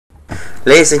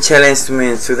Ladies and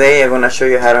gentlemen, today I'm gonna show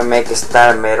you how to make a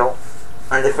star metal.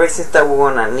 And the first thing that we're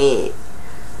gonna need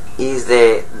is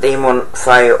the demon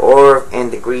fire orb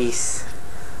and the grease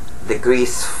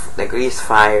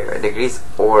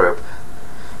orb.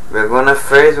 We're gonna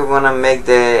make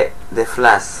the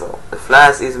flask. So the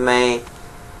flask is made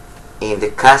in the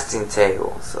casting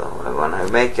table. So we're gonna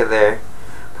make it there.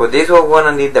 For this we're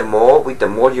gonna need the mold. With the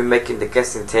mold you make in the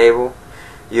casting table,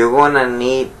 you're gonna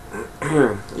need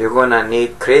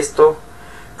crystal.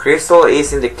 Crystal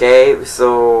is in the cave,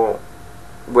 so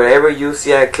wherever you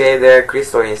see a cave, there are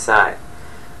crystal inside.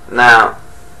 Now,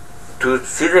 to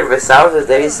see the resources,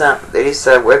 there is a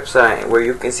website where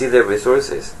you can see the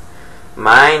resources.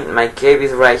 My cave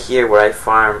is right here where I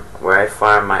farm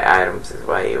my items. Is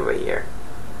right over here.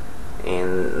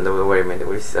 In the wait a minute,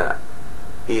 what is that?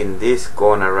 In this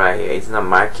corner right here. It's not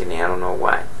marking it. I don't know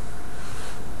why.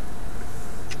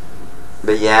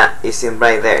 But yeah, it's in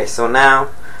right there. So now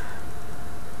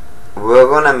we're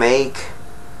gonna make.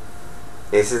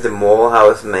 This is the mold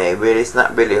how it's made. But it's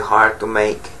not really hard to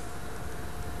make.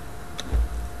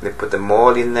 We put the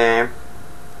mold in there.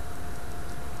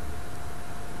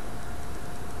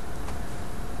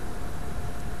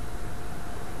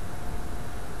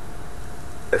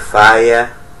 The fire.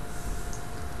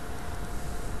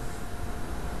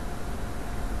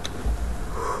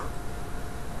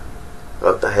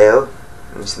 What the hell?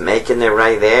 I'm just making it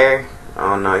right there.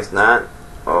 Oh no, it's not.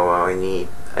 Oh, I need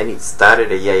started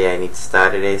it. Yeah, I need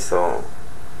started it. So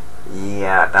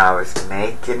yeah, now it's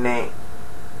making it.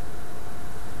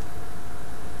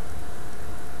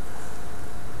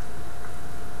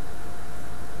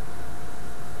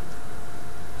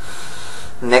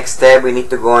 Next step, we need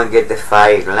to go and get the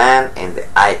fire gland and the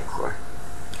ichor,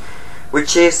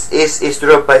 which is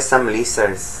dropped by some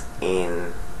lizards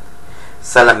in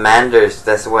salamanders.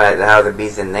 That's why how the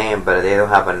bees the name, but they don't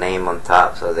have a name on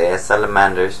top. So they are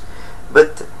salamanders,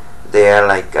 but they are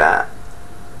like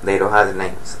they don't have the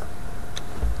names.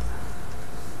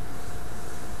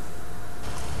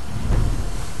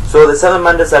 So the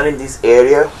salamanders are in this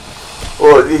area,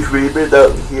 or this river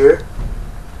down here.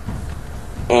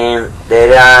 And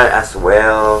there are as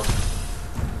well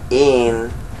in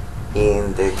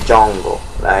the jungle.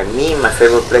 Like me, my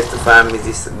favorite place to farm is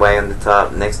this way on the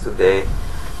top, next to the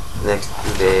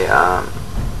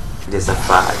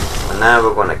safari. So now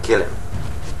we're gonna kill him.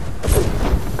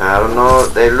 I don't know.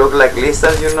 They look like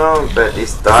lizards, you know, but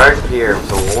it's dark here,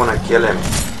 so we wanna kill him.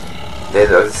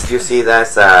 You see,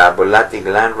 that's a volatic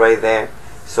gland right there.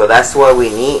 So that's what we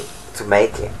need to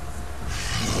make it.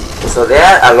 So there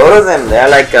are a lot of them. There are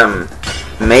like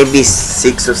maybe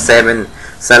 6 or 7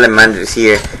 salamanders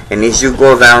here, and if you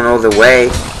go down all the way,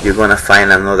 you're gonna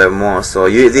find another more. So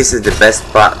this is the best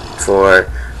spot for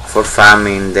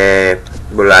farming the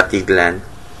volatic gland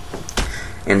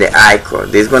and the ichor.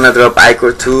 This is gonna drop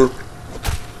ichor too.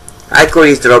 Ichor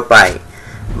is dropped by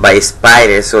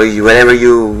spiders. So whenever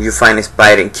you find a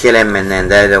spider and kill him, and then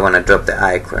they're gonna drop the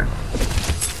ichor.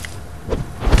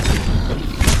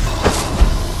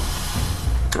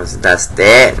 That's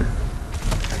dead.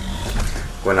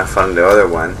 Gonna farm the other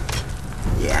one.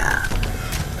 Yeah,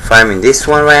 farming this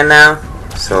one right now.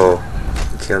 So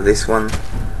kill this one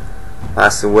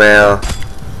as well.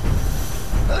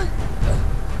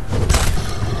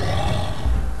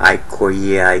 Ichor,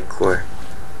 yeah, ichor.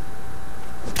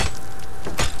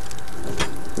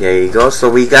 There you go. So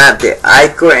we got the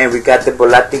ichor and we got the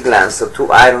volatic gland. So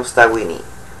 2 items that we need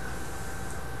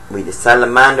with the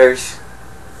salamanders.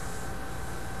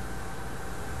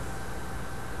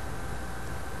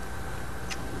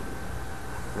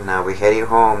 Now we're heading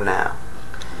home now.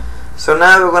 So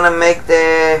now we're gonna make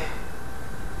the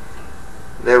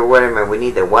wait a minute, we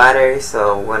need the water,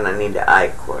 so we're gonna need the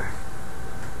ichor.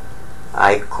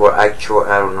 Ichor, I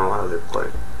don't know how to put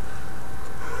it.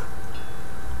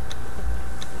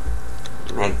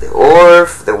 Make the orb,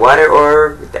 the water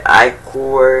orb, the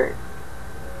ichor.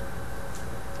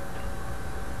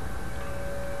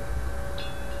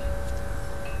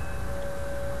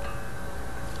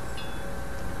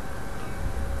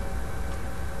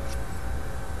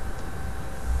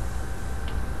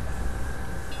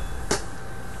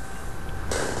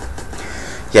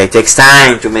 Yeah, it takes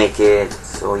time to make it.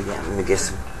 So yeah, I'm gonna get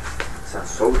some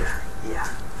soda. Yeah.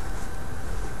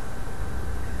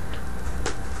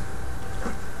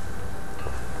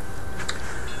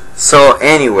 So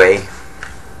anyway,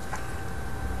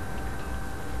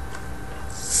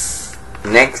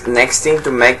 next thing to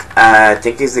make, I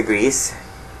think is the grease.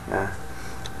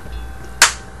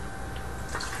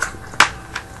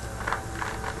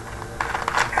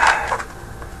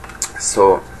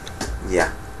 So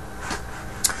yeah,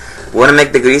 we want to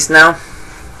make the grease now.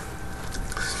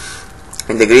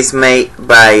 And the grease made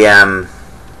by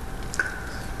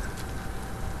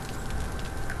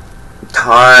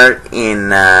tar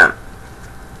in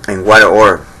water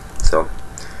ore. So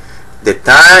the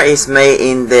tar is made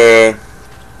in the,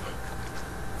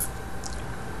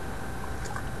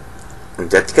 I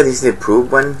think this is the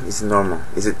improved one. This is normal.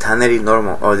 Is it tannery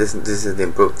normal? Oh, this is the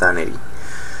improved tannery.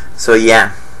 So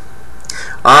yeah.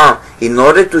 In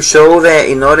order to show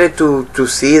in order to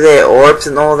see the orbs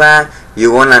and all that,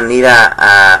 you're gonna need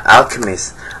a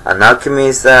alchemist, an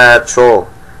alchemist troll.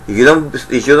 If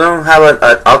you don't have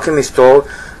an alchemist troll,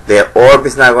 the orb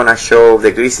is not gonna show,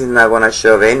 the grease is not gonna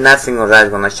show, ain't nothing of that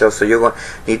is gonna show. So you're gonna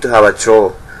need to have a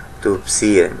troll to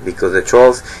see it, because the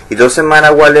trolls, it doesn't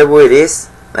matter what level it is.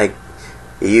 Like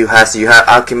you have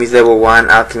alchemist level 1,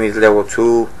 alchemist level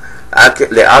 2,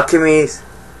 the alchemist.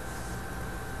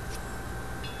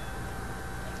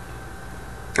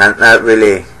 And not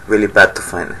really bad to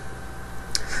find.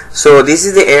 So this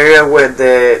is the area where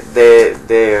the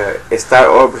star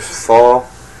orbs fall.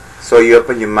 So you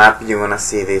open your map and you're gonna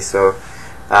see this. So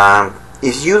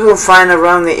if you don't find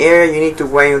around the area, you need to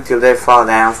wait until they fall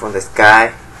down from the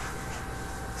sky.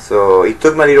 So it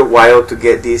took me a little while to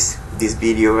get this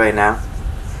video right now.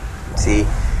 See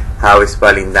how it's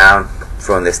falling down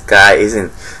from the sky.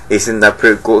 Isn't that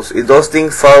pretty cool? So if those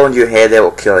things fall on your head, they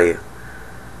will kill you.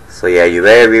 So yeah, you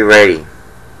better be ready.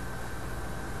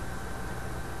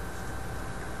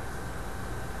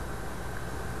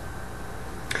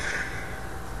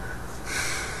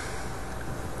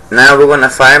 Now we're gonna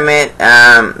farm it.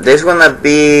 There's gonna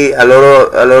be a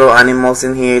lot of animals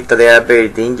in here that they are very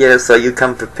dangerous, so you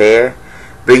can prepare.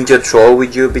 Bring your troll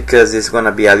with you, because it's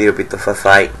gonna be a little bit of a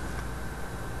fight.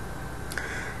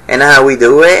 And how we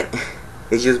do it?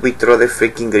 It's just we throw the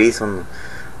freaking grease on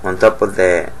top of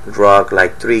the rock,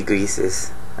 like 3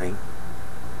 greases. Right?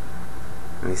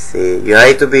 Let me see. You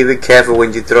have to be careful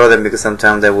when you throw them, because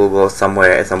sometimes they will go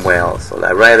somewhere else. So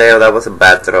like right there, that was a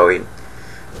bad throwing.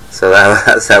 So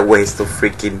that was a waste of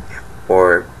freaking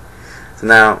orb. So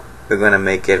now we're gonna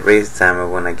make it race time. We're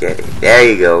gonna get it. There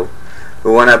you go.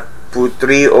 We wanna put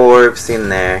 3 orbs in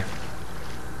there.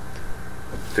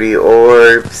 3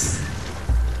 orbs.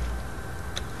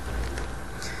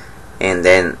 And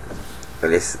then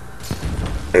let's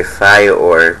a fire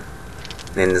orb.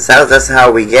 In the south, that's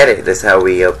how we get it. That's how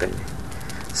we open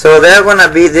it. So there's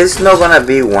not gonna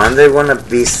be one. There's gonna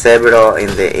be several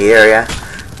in the area,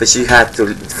 but you have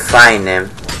to find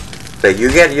them. But you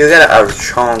get a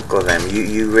chunk of them.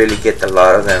 You really get a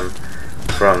lot of them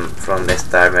from the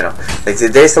star metal. Like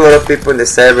there's a lot of people in the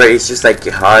server. It's just like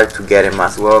hard to get them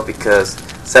as well, because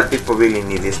some people really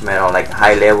need this metal. Like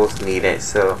high levels need it.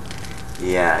 So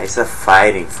yeah, it's a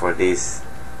fighting for this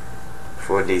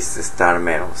star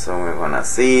metal. So we're gonna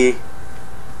see,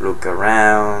 look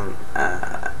around.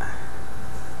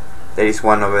 There is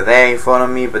one over there in front of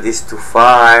me, but it's too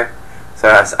far. So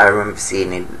I remember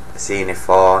seeing it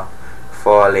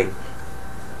falling.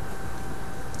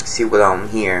 See what I'm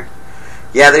here.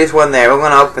 Yeah, there is one there. We're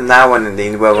gonna open that one, and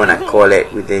then we're gonna call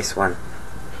it with this one.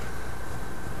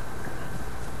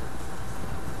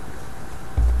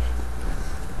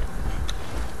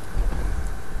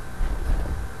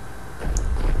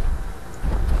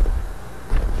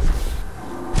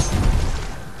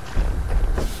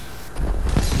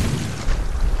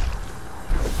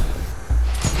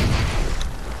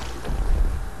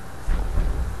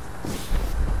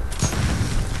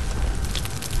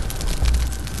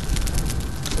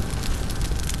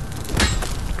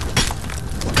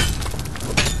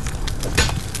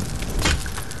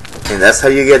 And that's how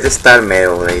you get the star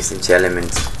metal, ladies and gentlemen.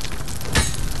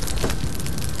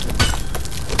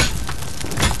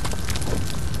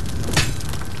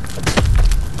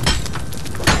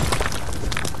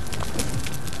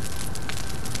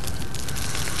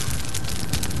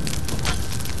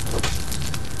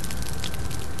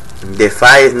 The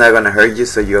fire is not gonna hurt you,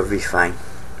 so you'll be fine.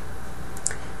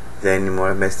 There any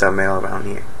more star metal around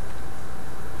here?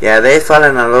 Yeah, they fall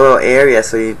in a little area,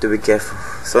 so you need to be careful.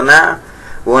 So now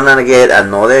we wanna get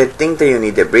another thing that you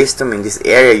need the brimstone in this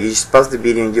area. You just pause the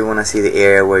video and you wanna see the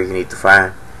area where you need to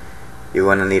farm. You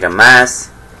wanna need a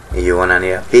mask and you wanna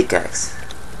need a pickaxe.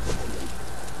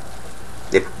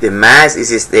 The mask is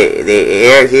just the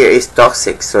air here is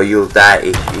toxic, so you'll die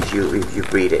if you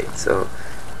breathe it. So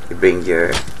you bring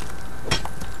your.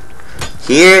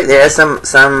 Here there are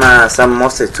some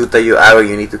monsters too that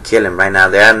you need to kill them right now.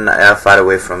 They are far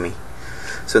away from me.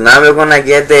 So now we're gonna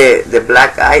get the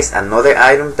black ice, another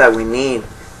item that we need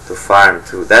to farm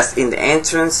too. That's in the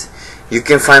entrance. You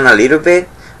can find a little bit,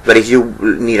 but if you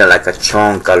need like a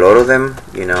chunk, a lot of them,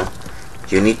 you know,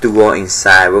 you need to go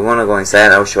inside. We're gonna go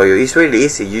inside. I'll show you. It's really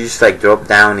easy. You just like drop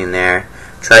down in there.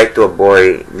 Try to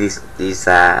avoid this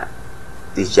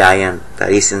giant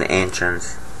that is in the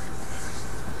entrance.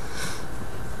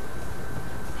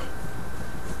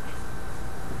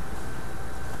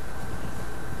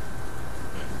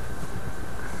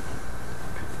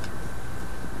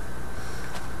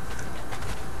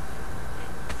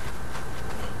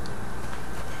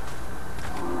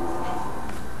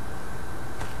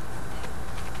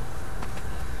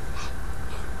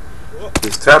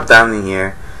 Just drop down in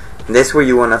here, and that's where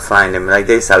you want to find them. Like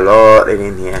there's a lot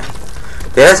in here.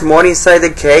 There's more inside the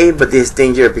cave, but it's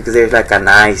dangerous because there's like a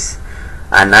nice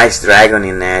dragon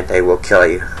in there that will kill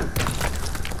you.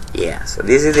 Yeah, so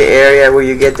this is the area where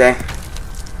you get the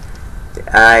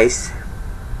ice.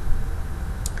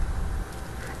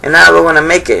 And now we're gonna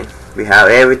make it. We have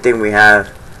everything. We have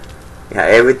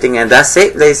everything, and that's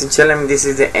it, ladies and gentlemen. This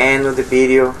is the end of the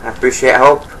video. I appreciate. I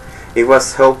hope it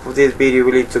was helpful. This video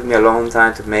really took me a long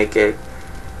time to make it.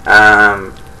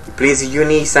 Please, if you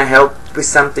need some help with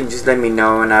something, just let me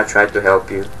know and I'll try to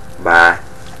help you. Bye.